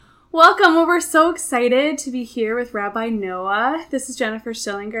Welcome. Well, we're so excited to be here with Rabbi Noah. This is Jennifer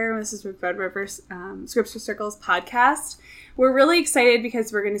Schillinger. This is Red River Scripture Circles podcast. We're really excited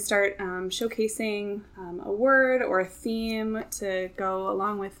because we're going to start showcasing a word or a theme to go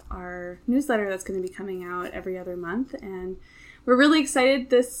along with our newsletter that's going to be coming out every other month. And we're really excited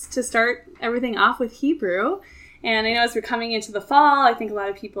to start everything off with Hebrew. And I know as we're coming into the fall, I think a lot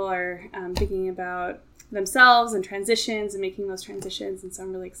of people are thinking about themselves and transitions and making those transitions. And so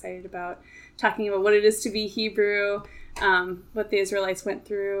I'm really excited about talking about what it is to be Hebrew, what the Israelites went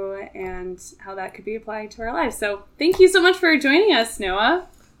through, and how that could be applied to our lives. So thank you so much for joining us, Noah.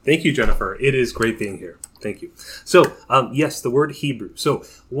 Thank you, Jennifer. It is great being here. Thank you. So, yes, the word Hebrew. So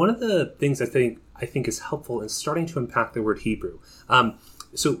one of the things I think is helpful in starting to unpack the word Hebrew.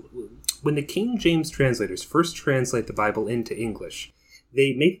 So when the King James translators first translate the Bible into English,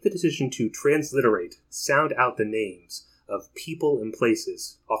 they make the decision to transliterate, sound out the names of people and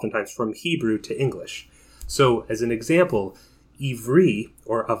places, oftentimes from Hebrew to English. So, as an example, Ivri,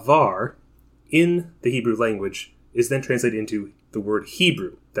 or Avar, in the Hebrew language, is then translated into the word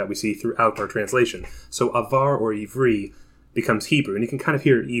Hebrew that we see throughout our translation. So, Avar or Ivri becomes Hebrew, and you can kind of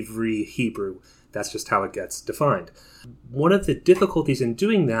hear Ivri, Hebrew. That's just how it gets defined. One of the difficulties in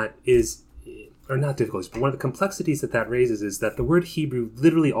doing that is, or not difficulties, but one of the complexities that raises is that the word Hebrew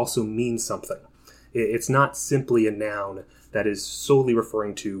literally also means something. It's not simply a noun that is solely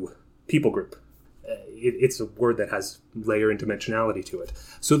referring to people group. It's a word that has layer and dimensionality to it.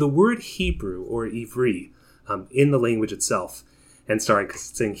 So the word Hebrew, or Ivri, in the language itself, and sorry, because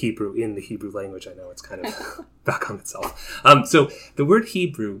it's saying Hebrew in the Hebrew language, I know it's kind of back on itself. So the word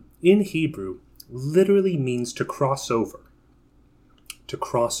Hebrew, in Hebrew, literally means to cross over. To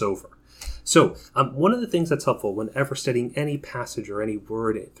cross over. So, one of the things that's helpful whenever studying any passage or any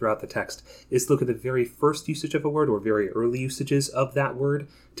word throughout the text is look at the very first usage of a word or very early usages of that word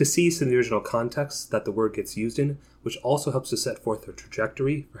to see some of the original context that the word gets used in, which also helps to set forth a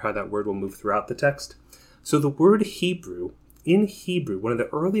trajectory for how that word will move throughout the text. So the word Hebrew, in Hebrew, one of the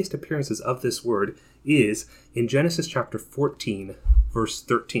earliest appearances of this word is in Genesis chapter 14, verse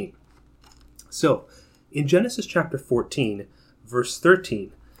 13. So, in Genesis chapter 14, verse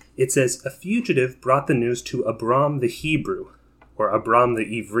 13, it says, a fugitive brought the news to Abram the Hebrew, or Abram the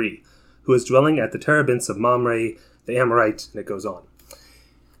Ivri, who was dwelling at the terebinths of Mamre, the Amorite, and it goes on.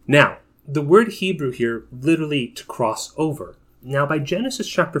 Now, the word Hebrew here, literally to cross over. Now, by Genesis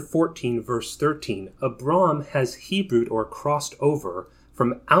chapter 14, verse 13, Abram has Hebrewed or crossed over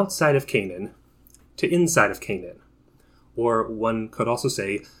from outside of Canaan to inside of Canaan. Or one could also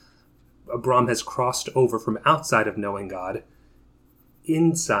say, Abram has crossed over from outside of knowing God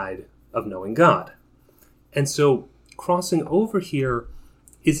inside of knowing God. And so crossing over here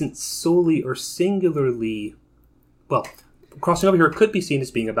isn't solely or singularly, well, crossing over here could be seen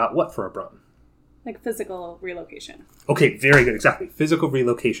as being about what for Abram? Like physical relocation. Okay, very good, exactly. Physical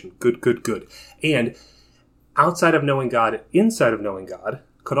relocation. Good. And outside of knowing God, inside of knowing God,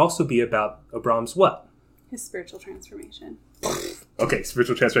 could also be about Abram's what? His spiritual transformation. Okay,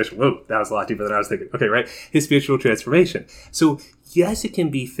 spiritual transformation. Whoa, that was a lot deeper than I was thinking. Okay, right? His spiritual transformation. So, yes, it can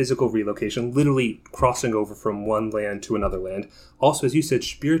be physical relocation, literally crossing over from one land to another land. Also, as you said,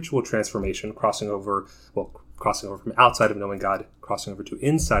 spiritual transformation, crossing over from outside of knowing God, crossing over to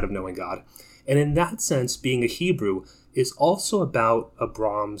inside of knowing God. And in that sense, being a Hebrew is also about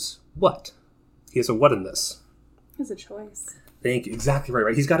Abram's what? He has a what in this? He has a choice. Thank you. Exactly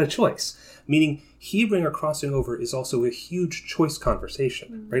right. He's got a choice. Meaning, Hebrew or crossing over is also a huge choice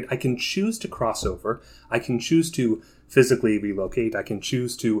conversation, right? I can choose to cross over. I can choose to physically relocate. I can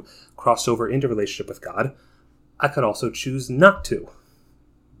choose to cross over into relationship with God. I could also choose not to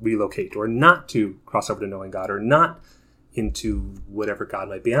relocate or not to cross over to knowing God or not into whatever God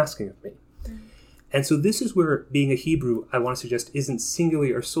might be asking of me. And so this is where being a Hebrew, I want to suggest, isn't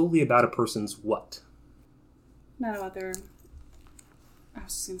singularly or solely about a person's what? Not about their... I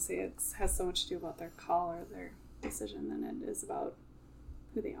was just going to say it has so much to do about their call or their decision than it is about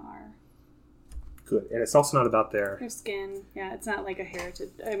who they are. Good. And it's also not about their skin. Yeah, it's not like a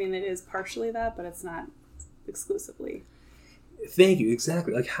heritage. I mean, it is partially that, but it's not exclusively. Thank you.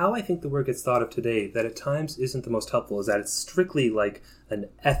 Exactly. Like how I think the word gets thought of today, that at times isn't the most helpful, is that it's strictly like an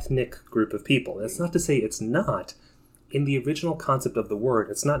ethnic group of people. And it's not to say it's not. In the original concept of the word,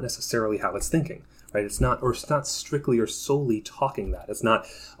 it's not necessarily how it's thinking. Right? It's not strictly or solely talking that. It's not,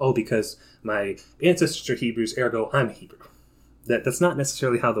 because my ancestors are Hebrews, ergo I'm a Hebrew. That's not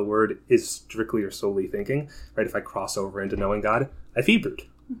necessarily how the word is strictly or solely thinking. Right? If I cross over into knowing God, I've Hebrewed.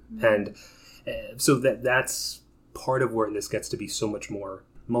 Mm-hmm. And so that's part of where this gets to be so much more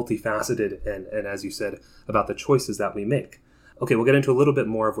multifaceted and as you said, about the choices that we make. Okay, we'll get into a little bit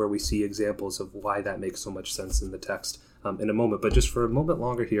more of where we see examples of why that makes so much sense in the text in a moment. But just for a moment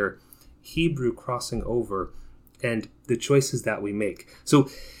longer here, Hebrew crossing over and the choices that we make. So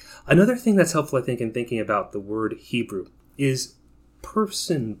another thing that's helpful, I think, in thinking about the word Hebrew is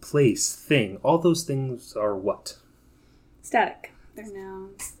person, place, thing. All those things are what? Static. They're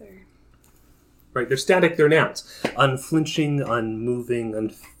nouns. Right, they're static, they're nouns. Unflinching, unmoving,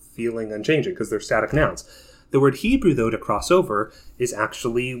 unfeeling, unchanging, because they're static nouns. The word Hebrew, though, to cross over is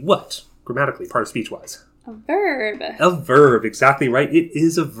actually what? Grammatically, part of speech-wise. A verb. A verb, exactly right. It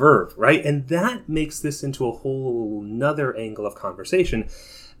is a verb, right? And that makes this into a whole nother angle of conversation,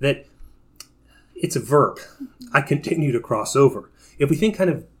 that it's a verb. I continue to cross over. If we think kind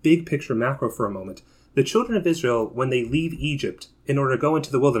of big picture macro for a moment, the children of Israel, when they leave Egypt, in order to go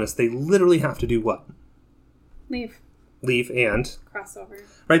into the wilderness, they literally have to do what? Leave and? Cross over.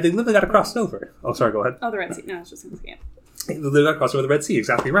 Right, they literally got to cross over. Oh, sorry, go ahead. Oh, the Red Sea. No, I was just going to say it. They got to cross over the Red Sea,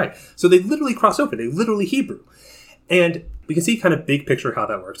 exactly right. So they literally cross over. They literally Hebrew. And we can see kind of big picture how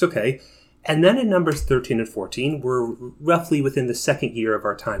that works. Okay. And then in Numbers 13 and 14, we're roughly within the second year of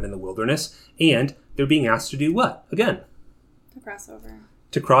our time in the wilderness. And they're being asked to do what? Again? To cross over.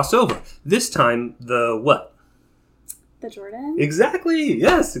 To cross over. This time, the what? The Jordan? Exactly.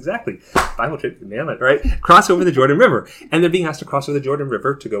 Yes, exactly. Bible trip, nail it, right? Cross over the Jordan River. And they're being asked to cross over the Jordan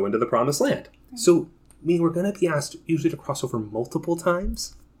River to go into the Promised Land. So, I mean, we're going to be asked usually to cross over multiple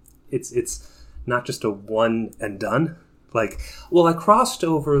times. It's not just a one and done. Like, well, I crossed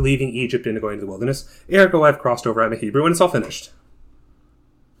over leaving Egypt into going to the wilderness. Ergo, I've crossed over, I'm a Hebrew, and it's all finished.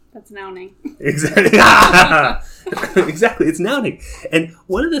 That's nouning. Exactly. Exactly. It's nouning. And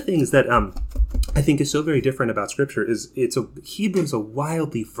one of the things that I think is so very different about Scripture is Hebrew is a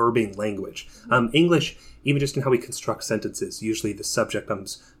wildly verbing language. English, even just in how we construct sentences, usually the subject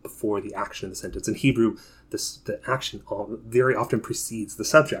comes before the action of the sentence. In Hebrew, the action very often precedes the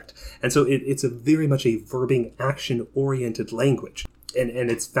subject. And so it's a very much a verbing, action-oriented language. And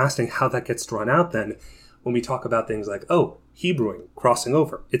it's fascinating how that gets drawn out then when we talk about things like, oh, Hebrewing, crossing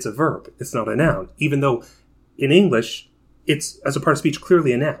over. It's a verb. It's not a noun. Even though in English, it's, as a part of speech,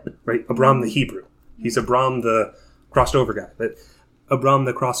 clearly a noun, right? Abram the Hebrew. He's Abram the crossed over guy. But Abram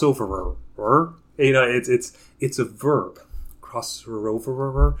the crossoverer. You know, it's a verb.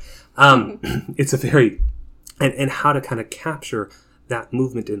 Crossoverer. It's a very... And how to kind of capture that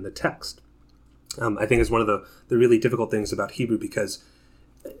movement in the text. I think is one of the really difficult things about Hebrew, because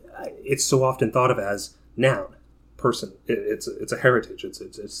it's so often thought of as noun, person. It's a heritage.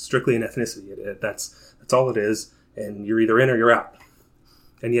 It's strictly an ethnicity. That's all it is, and you're either in or you're out.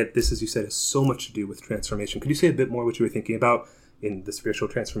 And yet this, as you said, has so much to do with transformation. Could you say a bit more what you were thinking about in the spiritual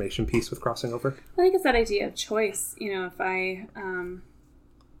transformation piece with crossing over? I think it's that idea of choice. You know, if I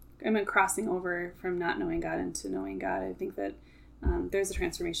am crossing over from not knowing God into knowing God, I think that there's a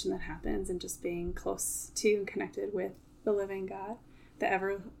transformation that happens in just being close to and connected with the living God, the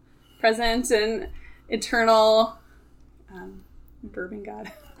ever-present and eternal verbing God,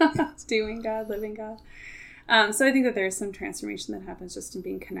 doing God, living God. So I think that there's some transformation that happens just in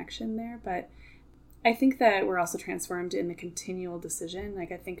being connection there. But I think that we're also transformed in the continual decision.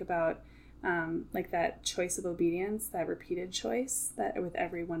 Like I think about like that choice of obedience, that repeated choice, that with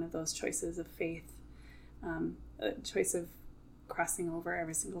every one of those choices of faith, a choice of crossing over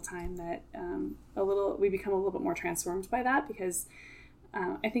every single time, that we become a little bit more transformed by that, because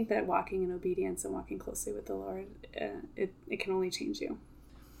I think that walking in obedience and walking closely with the Lord, it can only change you.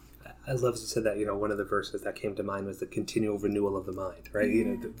 I love as you said that, you know, one of the verses that came to mind was the continual renewal of the mind, right? Yeah. You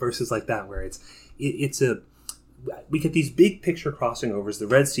know, verses like that where we get these big picture crossing overs, the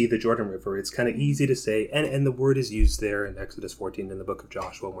Red Sea, the Jordan River. It's kind of easy to say, and the word is used there in Exodus 14 in the book of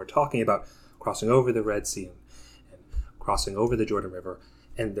Joshua when we're talking about crossing over the Red Sea and crossing over the Jordan River.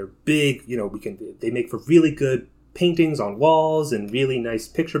 And they're big, you know, they make for really good paintings on walls and really nice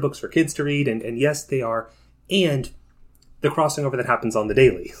picture books for kids to read. And yes, they are. And the crossing over that happens on the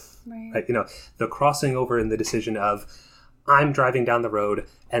daily. Right. You know, the crossing over in the decision of, I'm driving down the road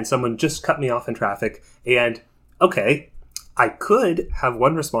and someone just cut me off in traffic, and okay, I could have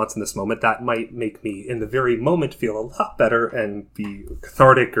one response in this moment that might make me in the very moment feel a lot better and be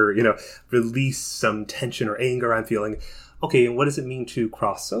cathartic, or, you know, release some tension or anger I'm feeling. Okay, and what does it mean to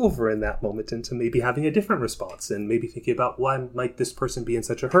cross over in that moment into maybe having a different response, and maybe thinking about why might this person be in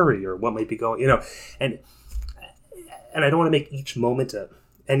such a hurry, or what might be going, you know, and I don't want to make each moment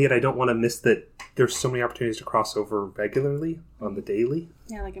and yet I don't want to miss that there's so many opportunities to cross over regularly on the daily.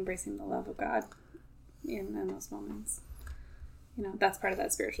 Yeah, like embracing the love of God in those moments. That's part of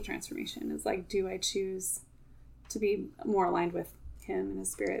that spiritual transformation, is like, do I choose to be more aligned with him and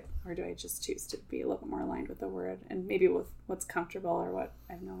his spirit, or do I just choose to be a little bit more aligned with the word and maybe with what's comfortable or what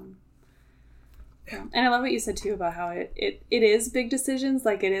I've known? Yeah. And I love what you said too about how it is big decisions.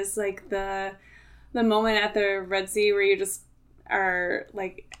 Like it is like the moment at the Red Sea where you just are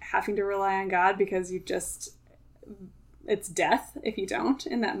like having to rely on God because it's death if you don't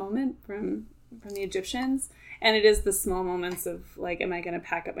in that moment from the Egyptians. And it is the small moments of like, am I going to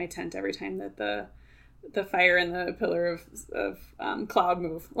pack up my tent every time that the fire and the pillar of cloud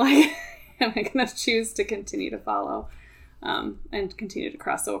move? Like, am I going to choose to continue to follow and continue to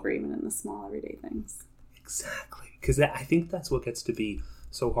cross over even in the small everyday things? Exactly. Because I think that's what gets to be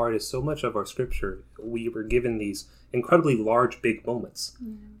so hard is so much of our scripture, we were given these incredibly large, big moments.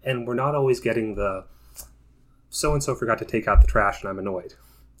 Mm-hmm. And we're not always getting the so-and-so forgot to take out the trash and I'm annoyed.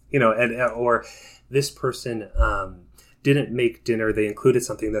 Or this person didn't make dinner. They included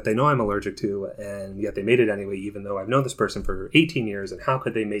something that they know I'm allergic to, and yet they made it anyway, even though I've known this person for 18 years. And how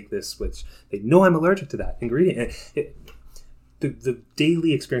could they make this, which they know I'm allergic to that ingredient? The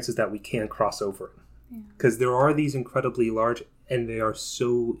daily experiences that we can cross over. Because there are these incredibly large, and they are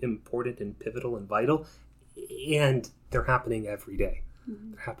so important and pivotal and vital, and they're happening every day.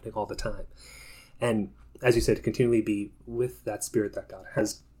 Mm-hmm. They're happening all the time. And as you said, to continually be with that spirit that God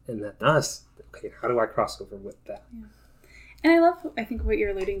has and that us. Okay, how do I cross over with that? Yeah. And I think what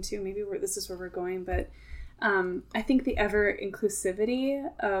you're alluding to, maybe this is where we're going, but I think the ever inclusivity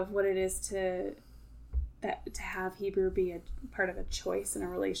of what it is to have Hebrew be a part of a choice and a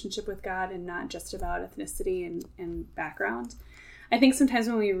relationship with God and not just about ethnicity and background. I think sometimes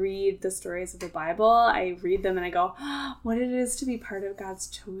when we read the stories of the Bible, I read them and I go, oh, what it is to be part of God's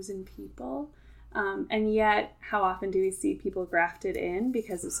chosen people. And yet, how often do we see people grafted in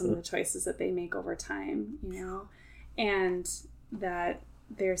because of some of the choices that they make over time, and that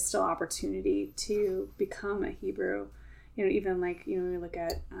there's still opportunity to become a Hebrew, even like, when we look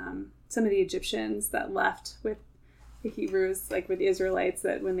at some of the Egyptians that left with the Hebrews, like with the Israelites,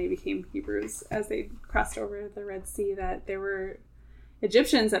 that when they became Hebrews, as they crossed over the Red Sea, that there were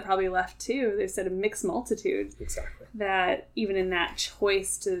Egyptians that probably left too. They said a mixed multitude. Exactly. That even in that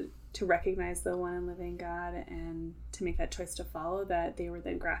choice to recognize the one and living God and to make that choice to follow, that they were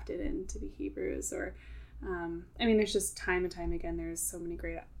then grafted in to be Hebrews. Or, there's just time and time again, there's so many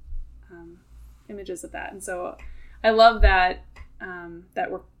great images of that. And so I love that,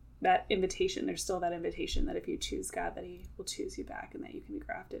 that invitation. There's still that invitation that if you choose God, that he will choose you back and that you can be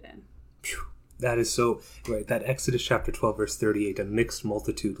grafted in. Phew. That is so right. That Exodus chapter 12, verse 38, a mixed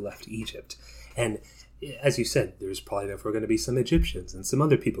multitude left Egypt. And as you said, there's probably therefore going to be some Egyptians and some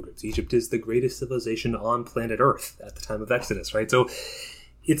other people groups. Egypt is the greatest civilization on planet Earth at the time of Exodus, right? So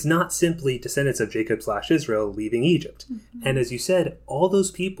it's not simply descendants of Jacob/Israel leaving Egypt. Mm-hmm. And as you said, all those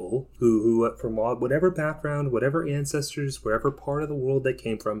people who from whatever background, whatever ancestors, wherever part of the world they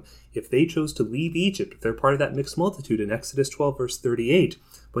came from, if they chose to leave Egypt, if they're part of that mixed multitude in Exodus 12, verse 38,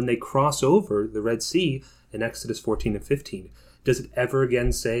 when they cross over the Red Sea in Exodus 14 and 15, does it ever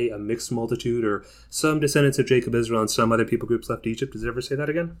again say a mixed multitude or some descendants of Jacob, Israel, and some other people groups left Egypt? Does it ever say that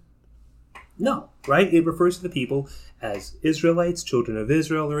again? No, right? It refers to the people as Israelites, children of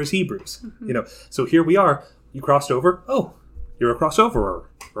Israel, or as Hebrews. Mm-hmm. So here we are. You crossed over. Oh, you're a crossover.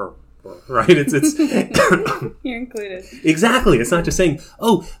 Right? It's You're included. Exactly. It's not just saying,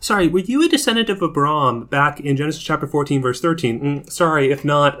 oh, sorry, were you a descendant of Abraham back in Genesis chapter 14, verse 13? Sorry, if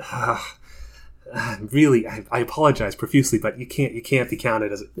not... really, I apologize profusely, but you can't be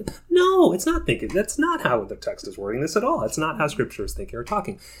counted as it. No, it's not thinking. That's not how the text is wording this at all. It's not how Scripture is thinking or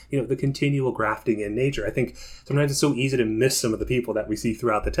talking. The continual grafting in nature. I think sometimes it's so easy to miss some of the people that we see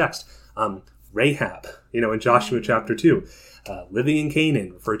throughout the text. Rahab, in Joshua chapter 2, living in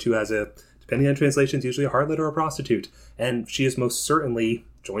Canaan, referred to as depending on translations, usually a harlot or a prostitute, and she is most certainly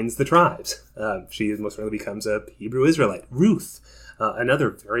joins the tribes. She is most certainly becomes a Hebrew Israelite. Ruth. Another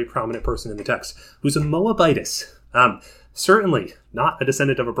very prominent person in the text, who's a Moabitess. Certainly not a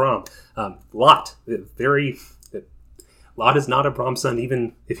descendant of Abraham. Lot is not Abraham's son,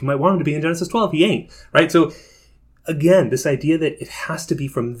 even if you might want him to be in Genesis 12, he ain't. Right? So, again, this idea that it has to be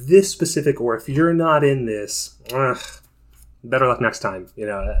from this specific, or if you're not in this, better luck next time,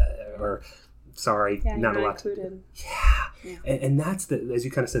 or sorry, not allowed. Yeah. And that's, as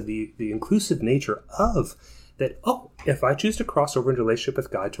you kind of said, the inclusive nature of that, if I choose to cross over into relationship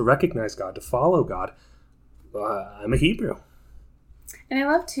with God, to recognize God, to follow God, I'm a Hebrew. And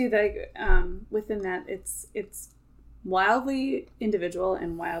I love, too, that within that, it's wildly individual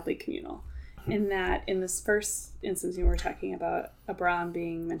and wildly communal. In that, in this first instance, we were talking about Abraham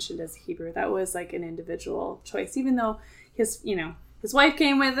being mentioned as Hebrew. That was like an individual choice, even though his his wife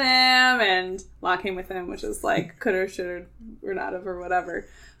came with him and Lot came with him, which is like could or should or not have or whatever.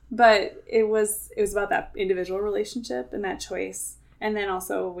 But it was about that individual relationship and that choice. And then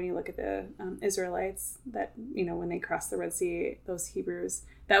also when you look at the Israelites, that, when they crossed the Red Sea, those Hebrews,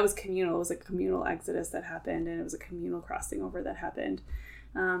 that was communal. It was a communal exodus that happened, and it was a communal crossing over that happened.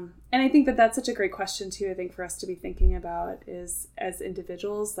 And I think that that's such a great question too, I think, for us to be thinking about is as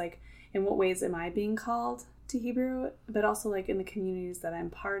individuals, like in what ways am I being called to Hebrew, but also like in the communities that I'm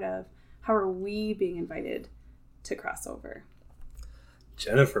part of, how are we being invited to cross over?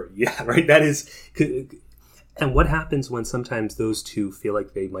 Jennifer, yeah, right. That is... And what happens when sometimes those two feel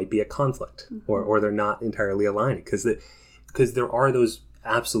like they might be at conflict or they're not entirely aligned? Because there are those,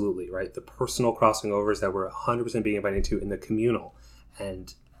 absolutely, right? The personal crossing overs that we're 100% being invited to in the communal.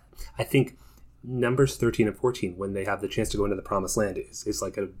 And I think Numbers 13 and 14, when they have the chance to go into the promised land, is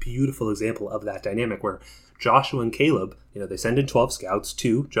like a beautiful example of that dynamic where Joshua and Caleb, they send in 12 scouts.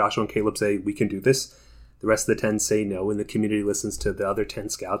 2, Joshua and Caleb say, we can do this. The rest of the 10 say no, and the community listens to the other 10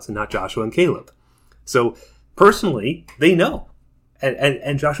 scouts and not Joshua and Caleb. So personally, they know.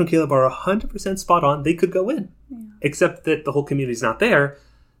 And Joshua and Caleb are 100% spot on. They could go in. Yeah. Except that the whole community's not there.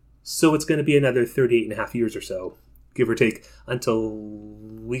 So it's going to be another 38 and a half years or so, give or take, until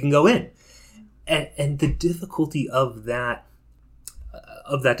we can go in. And the difficulty of that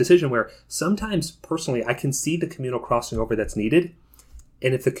decision where sometimes, personally, I can see the communal crossing over that's needed.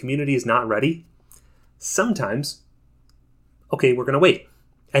 And if the community is not ready, sometimes, okay, we're going to wait.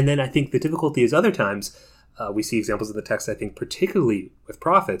 And then I think the difficulty is other times, we see examples of the text, I think, particularly with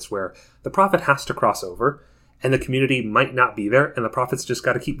prophets, where the prophet has to cross over and the community might not be there and the prophet's just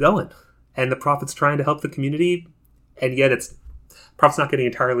got to keep going. And the prophet's trying to help the community, and yet prophet's not getting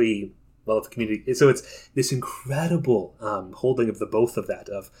entirely well with the community. So it's this incredible holding of the both of that,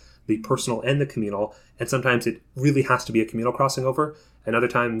 of the personal and the communal. And sometimes it really has to be a communal crossing over, and other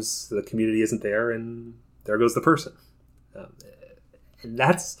times the community isn't there and there goes the person. And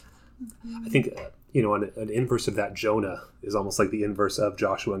that's, I think, an inverse of that, Jonah is almost like the inverse of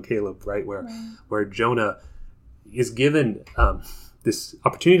Joshua and Caleb, right? Where Jonah is given this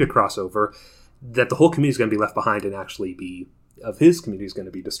opportunity to cross over that the whole community is going to be left behind and actually be, of his community is going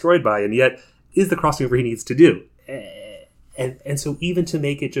to be destroyed by, and yet is the crossing over he needs to do. And so even to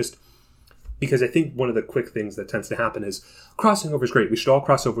make it just, because I think one of the quick things that tends to happen is crossing over is great. We should all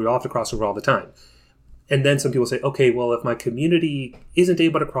cross over. We all have to cross over all the time. And then some people say, okay, well, if my community isn't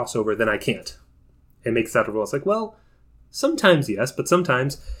able to cross over, then I can't. It makes that a rule. It's like, well, sometimes yes, but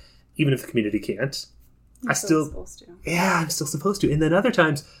sometimes, even if the community can't, I'm still supposed to. And then other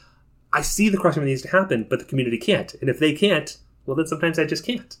times, I see the crossing over needs to happen, but the community can't. And if they can't, well, then sometimes I just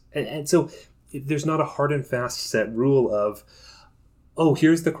can't. And so there's not a hard and fast set rule of, oh,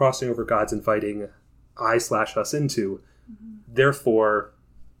 here's the crossing over God's inviting I/us into. Mm-hmm. Therefore,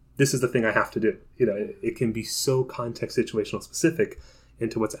 this is the thing I have to do. It can be so context situational specific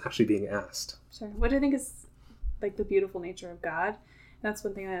into what's actually being asked. Sure. What I think is like the beautiful nature of God, and that's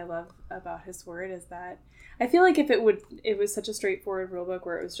one thing that I love about his word, is that I feel like if it was such a straightforward rule book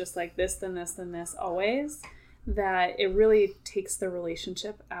where it was just like this, then this, then this always, that it really takes the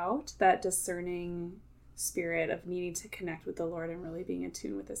relationship out, that discerning spirit of needing to connect with the Lord and really being in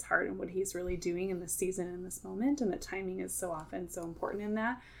tune with his heart and what he's really doing in this season, in this moment, and the timing is so often so important in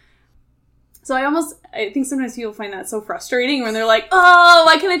that. So I think sometimes people find that so frustrating when they're like, oh,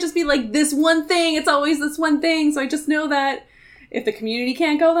 why can't it just be like this one thing? It's always this one thing. So I just know that if the community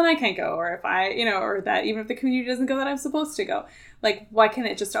can't go, then I can't go. Or if or that even if the community doesn't go, that I'm supposed to go. Like, why can't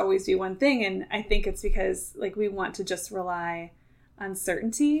it just always be one thing? And I think it's because like we want to just rely on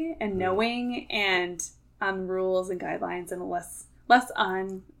certainty and knowing and on rules and guidelines, and less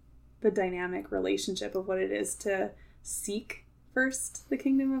on the dynamic relationship of what it is to seek first the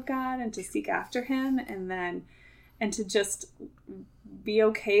kingdom of God and to seek after him, and to just be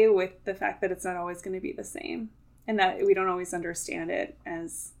okay with the fact that it's not always going to be the same, and that we don't always understand it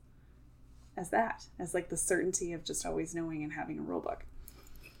as like the certainty of just always knowing and having a rule book.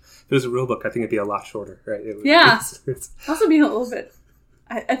 If it was a rule book, I think it'd be a lot shorter, right? It's also be a little bit,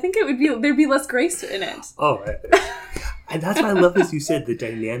 I think there'd be less grace in it. Oh, and that's why I love, as you said, the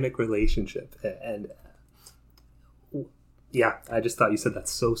dynamic relationship. And yeah, I just thought you said that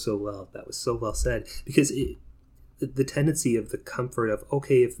so well. That was so well said. Because the tendency of the comfort of,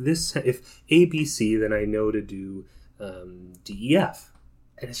 okay, if A, B, C, then I know to do D, E, F.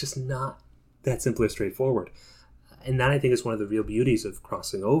 And it's just not that simple or straightforward. And that, I think, is one of the real beauties of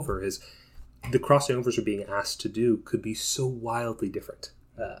crossing over, is the crossing overs we're being asked to do could be so wildly different.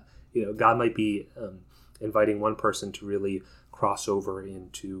 God might be inviting one person to really cross over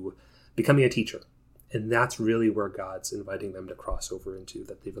into becoming a teacher. And that's really where God's inviting them to cross over into,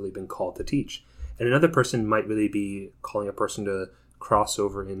 that they've really been called to teach. And another person might really be calling a person to cross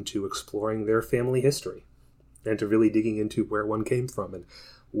over into exploring their family history and to really digging into where one came from and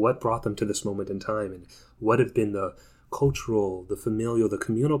what brought them to this moment in time and what have been the cultural, the familial, the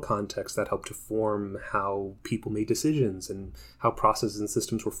communal context that helped to form how people made decisions and how processes and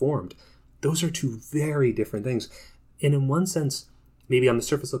systems were formed. Those are two very different things. And in one sense, maybe on the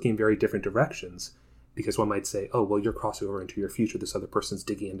surface looking in very different directions, because one might say, oh, well, you're crossing over into your future. This other person's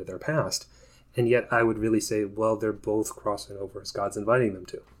digging into their past. And yet I would really say, well, they're both crossing over as God's inviting them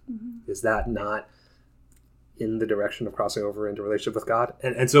to. Mm-hmm. Is that not in the direction of crossing over into relationship with God?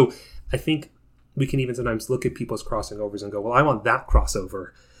 And so I think we can even sometimes look at people's crossing overs and go, well, I want that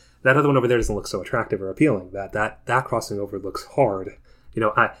crossover. That other one over there doesn't look so attractive or appealing. That crossing over looks hard.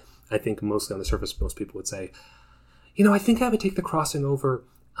 I think mostly on the surface, most people would say, I think I would take the crossing over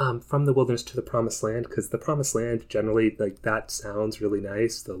from the wilderness to the promised land, because the promised land generally, like, that sounds really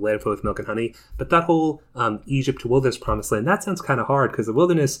nice, the land filled with milk and honey. But that whole Egypt to wilderness promised land, that sounds kind of hard, because the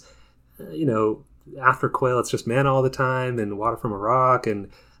wilderness, after quail, it's just manna all the time and water from a rock. And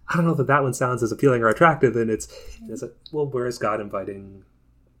I don't know that one sounds as appealing or attractive. And it's like, well, where is God inviting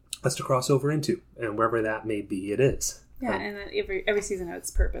us to cross over into? And wherever that may be, it is. Yeah, and every season has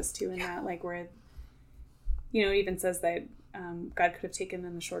its purpose too, in that, like, where, it even says that God could have taken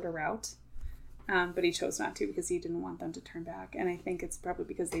them the shorter route, but he chose not to because he didn't want them to turn back. And I think it's probably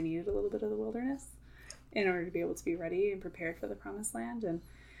because they needed a little bit of the wilderness in order to be able to be ready and prepared for the promised land. And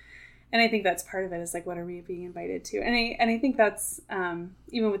I think that's part of it, is like, what are we being invited to? And I think that's,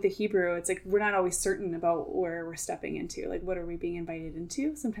 even with the Hebrew, it's like, we're not always certain about where we're stepping into. Like, what are we being invited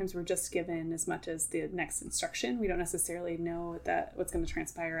into? Sometimes we're just given as much as the next instruction. We don't necessarily know what's going to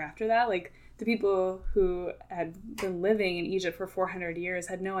transpire after that. Like, the people who had been living in Egypt for 400 years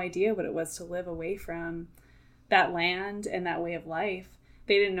had no idea what it was to live away from that land and that way of life.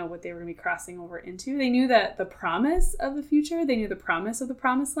 They didn't know what they were going to be crossing over into. They knew that the promise of the future, they knew the promise of the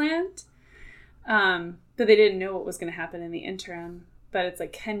promised land, but they didn't know what was going to happen in the interim. But it's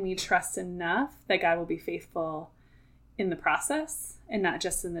like, can we trust enough that God will be faithful in the process and not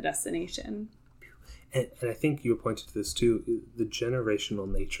just in the destination? And I think you pointed to this too, the generational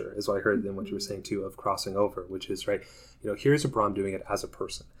nature is what I heard in what you were saying too, of crossing over, which is, right, here's Abram doing it as a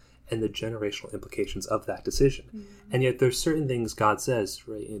person, and the generational implications of that decision. Mm-hmm. And yet there's certain things God says,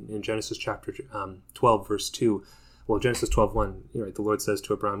 right, in Genesis chapter 12, verse 2, Genesis 12:1, right, the Lord says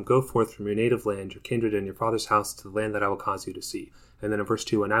to Abram, go forth from your native land, your kindred, and your father's house to the land that I will cause you to see. And then in verse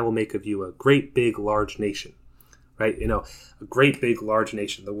 2, and I will make of you a great, big, large nation. Right? A great, big, large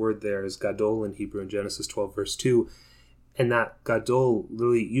nation. The word there is gadol in Hebrew in Genesis 12, verse 2. And that gadol,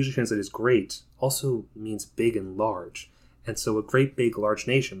 literally usually translated as great, also means big and large. And so a great, big, large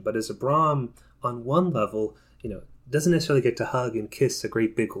nation. But as Abram, on one level, doesn't necessarily get to hug and kiss a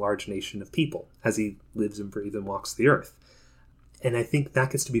great, big, large nation of people as he lives and breathes and walks the earth. And I think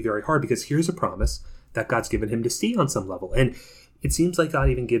that gets to be very hard, because here's a promise that God's given him to see on some level. And it seems like God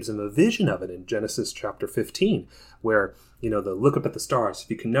even gives him a vision of it in Genesis chapter 15, where, the look up at the stars, if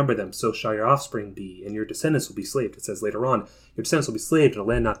you can number them, so shall your offspring be, and your descendants will be slaved. It says later on, your descendants will be slaved in a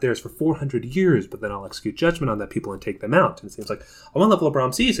land not theirs for 400 years, but then I'll execute judgment on that people and take them out. And it seems like on one level,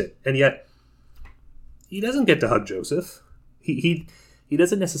 Abraham sees it, and yet he doesn't get to hug Joseph. He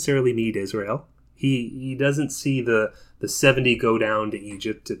doesn't necessarily meet Israel. He doesn't see the 70 go down to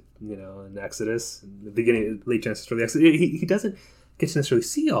Egypt, in Exodus, in the beginning, late Genesis for the Exodus. He doesn't get to necessarily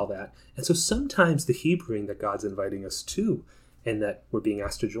see all that. And so sometimes the Hebrewing that God's inviting us to, and that we're being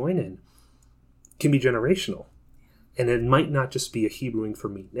asked to join in, can be generational. And it might not just be a Hebrewing for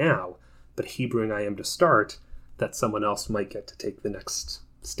me now, but a Hebrewing I am to start, that someone else might get to take the next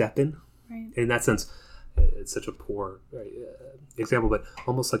step in. Right. In that sense, it's such a poor example, but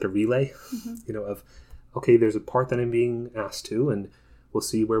almost like a relay, of, okay, there's a part that I'm being asked to, and we'll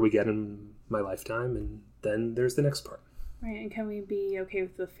see where we get in my lifetime, and then there's the next part. Right, and can we be okay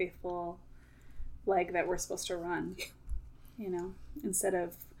with the faithful leg that we're supposed to run, instead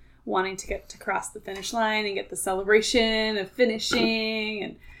of wanting to get to cross the finish line and get the celebration of finishing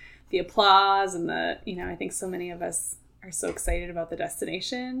and the applause and I think so many of us are so excited about the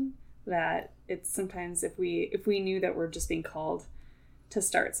destination that it's sometimes, if we knew that we're just being called to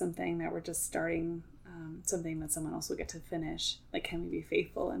start something, that we're just starting something that someone else will get to finish, like, can we be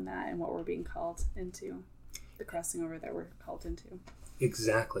faithful in that and what we're being called into, the crossing over that we're called into?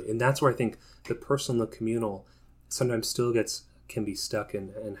 Exactly. And that's where I think the personal and the communal sometimes still can be stuck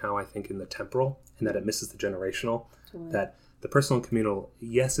in how I think in the temporal, and that it misses the generational. Totally. That the personal and communal,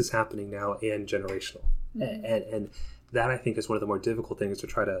 yes, is happening now, and generational. Mm-hmm. And that I think is one of the more difficult things to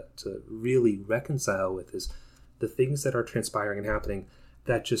try to really reconcile with, is the things that are transpiring and happening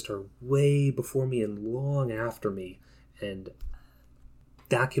that just are way before me and long after me. And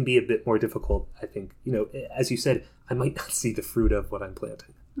that can be a bit more difficult, I think. As you said, I might not see the fruit of what I'm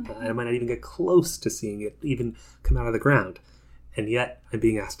planting. Mm-hmm. I might not even get close to seeing it even come out of the ground. And yet I'm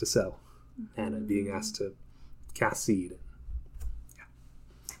being asked to sow. Mm-hmm. And I'm being asked to cast seed. Yeah.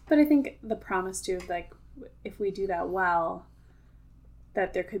 But I think the promise too, like, if we do that well,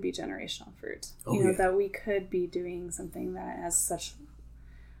 that there could be generational fruit. That we could be doing something that has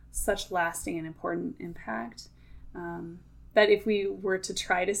such lasting and important impact. That if we were to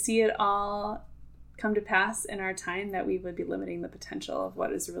try to see it all come to pass in our time, that we would be limiting the potential of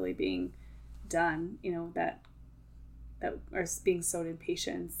what is really being done, that are being sowed in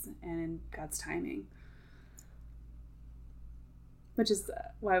patience and in God's timing. Which is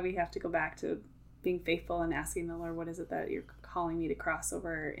why we have to go back to being faithful and asking the Lord, what is it that you're calling me to cross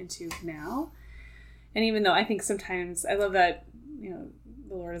over into now? And even though I think sometimes, I love that, the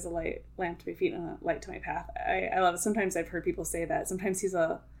Lord is a lamp to my feet and a light to my path. I love it. Sometimes I've heard people say that. Sometimes he's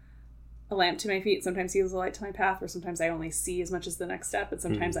a lamp to my feet. Sometimes he's a light to my path. Or sometimes I only see as much as the next step. And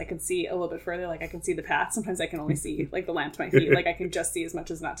sometimes I can see a little bit further. Like I can see the path. Sometimes I can only see like the lamp to my feet. Like I can just see as much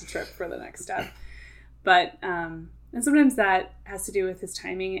as not to trip for the next step. But, and sometimes that has to do with his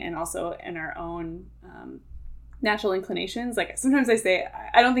timing and also in our own natural inclinations. Like sometimes I say,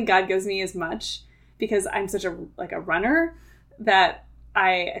 I don't think God gives me as much because I'm such a runner that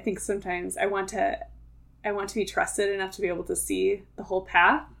I think sometimes I want to be trusted enough to be able to see the whole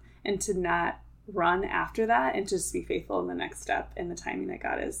path and to not run after that and just be faithful in the next step in the timing that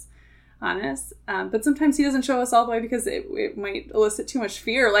God is on us. But sometimes he doesn't show us all the way because it might elicit too much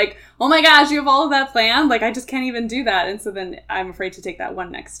fear. Like, oh my gosh, you have all of that planned? Like, I just can't even do that. And so then I'm afraid to take that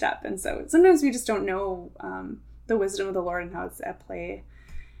one next step. And so sometimes we just don't know the wisdom of the Lord and how it's at play.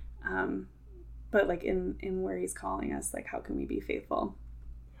 But like in where he's calling us, like how can we be faithful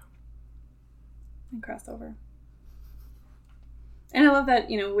and cross over? And I love that,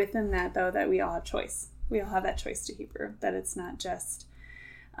 within that though, that we all have choice. We all have that choice to Hebrew, that it's not just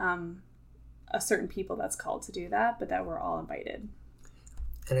a certain people that's called to do that, but that we're all invited.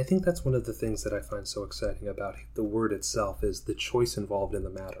 And I think that's one of the things that I find so exciting about the word itself is the choice involved in the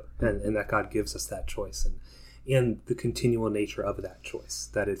matter, and that God gives us that choice and the continual nature of that choice,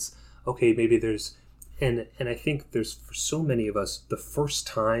 that it's, okay, maybe there's, and I think there's, for so many of us, the first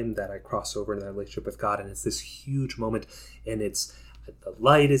time that I cross over into that relationship with God, and it's this huge moment, and it's, the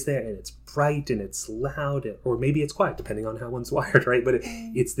light is there, and it's bright, and it's loud, or maybe it's quiet, depending on how one's wired, right? But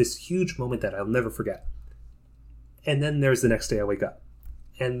it's this huge moment that I'll never forget. And then there's the next day I wake up,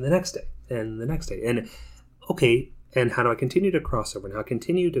 and the next day, and the next day. And, okay, and how do I continue to cross over, and how I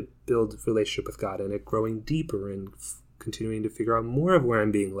continue to build relationship with God, and it growing deeper, and continuing to figure out more of where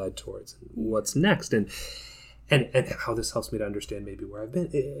I'm being led towards, and what's next, and how this helps me to understand maybe where I've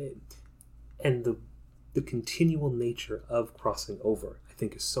been, and the continual nature of crossing over, I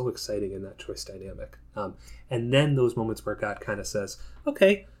think, is so exciting in that choice dynamic. And then those moments where God kind of says,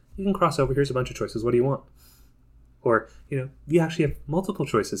 okay, you can cross over. Here's a bunch of choices. What do you want? Or, you actually have multiple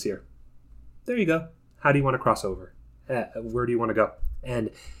choices here. There you go. How do you want to cross over? Where do you want to go? And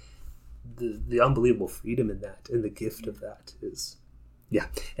the unbelievable freedom in that and the gift of that is, yeah.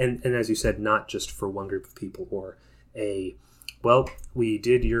 And as you said, not just for one group of people or we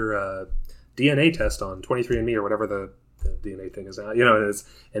did your DNA test on 23andMe or whatever the DNA thing is now,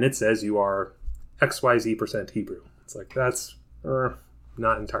 and it says you are XYZ% Hebrew. It's like, that's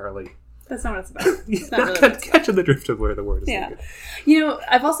not entirely. That's not what it's about. It's not really catching the drift of where the word is. Yeah.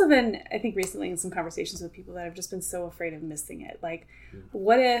 I've also been, I think recently in some conversations with people that have just been so afraid of missing it. Like,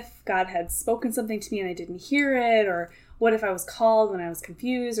 what if God had spoken something to me and I didn't hear it? Or what if I was called and I was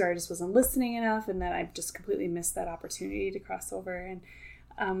confused, or I just wasn't listening enough and that I've just completely missed that opportunity to cross over? And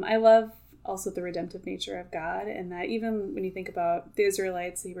I love also the redemptive nature of God, and that even when you think about the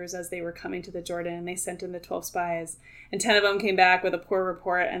Israelites, the Hebrews, as they were coming to the Jordan and they sent in the 12 spies and 10 of them came back with a poor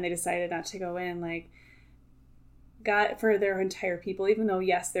report and they decided not to go in, like, God, for their entire people, even though,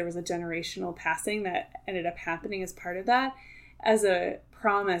 yes, there was a generational passing that ended up happening as part of that, as a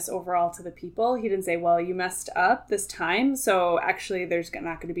promise overall to the people, he didn't say, well, you messed up this time, so actually there's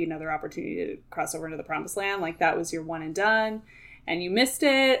not going to be another opportunity to cross over into the promised land. Like, that was your one and done. And you missed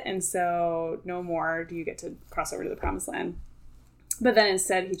it, and so no more do you get to cross over to the promised land. But then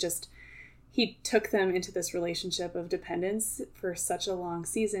instead, he took them into this relationship of dependence for such a long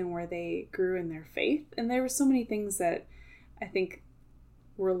season where they grew in their faith. And there were so many things that I think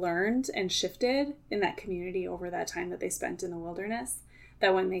were learned and shifted in that community over that time that they spent in the wilderness,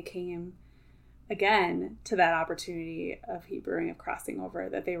 that when they came again, to that opportunity of Hebrewing, of crossing over,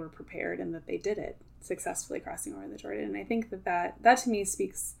 that they were prepared and that they did it successfully, crossing over the Jordan. And I think that to me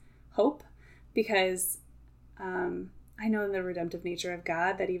speaks hope, because I know in the redemptive nature of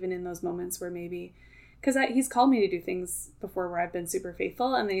God that even in those moments where maybe, because he's called me to do things before where I've been super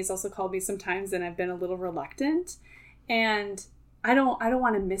faithful, and then he's also called me sometimes and I've been a little reluctant, and I don't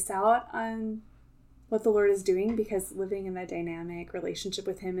want to miss out on what the Lord is doing, because living in that dynamic relationship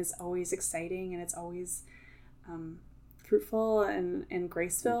with him is always exciting, and it's always fruitful and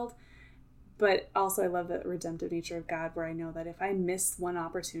grace-filled. But also I love the redemptive nature of God, where I know that if I miss one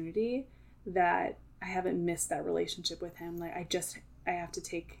opportunity, that I haven't missed that relationship with him. Like I have to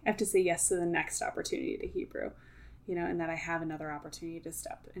say yes to the next opportunity to Hebrew, and that I have another opportunity to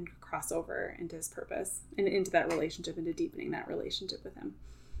step and cross over into his purpose and into that relationship, into deepening that relationship with him.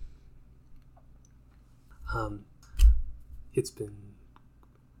 It's been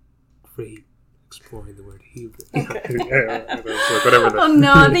great exploring the word Hebrew. Okay. Whatever. Oh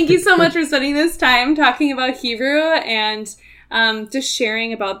no, thank you so much for spending this time talking about Hebrew and just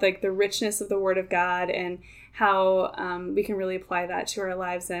sharing about like the richness of the Word of God and how we can really apply that to our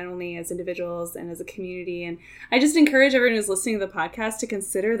lives, not only as individuals and as a community. And I just encourage everyone who's listening to the podcast to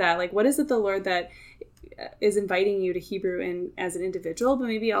consider that, like, what is it the Lord that is inviting you to Hebrew in as an individual, but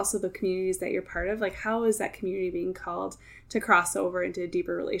maybe also the communities that you're part of? Like, how is that community being called to cross over into a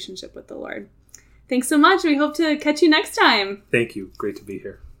deeper relationship with the Lord? Thanks so much. We hope to catch you next time. Thank you. Great to be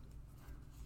here.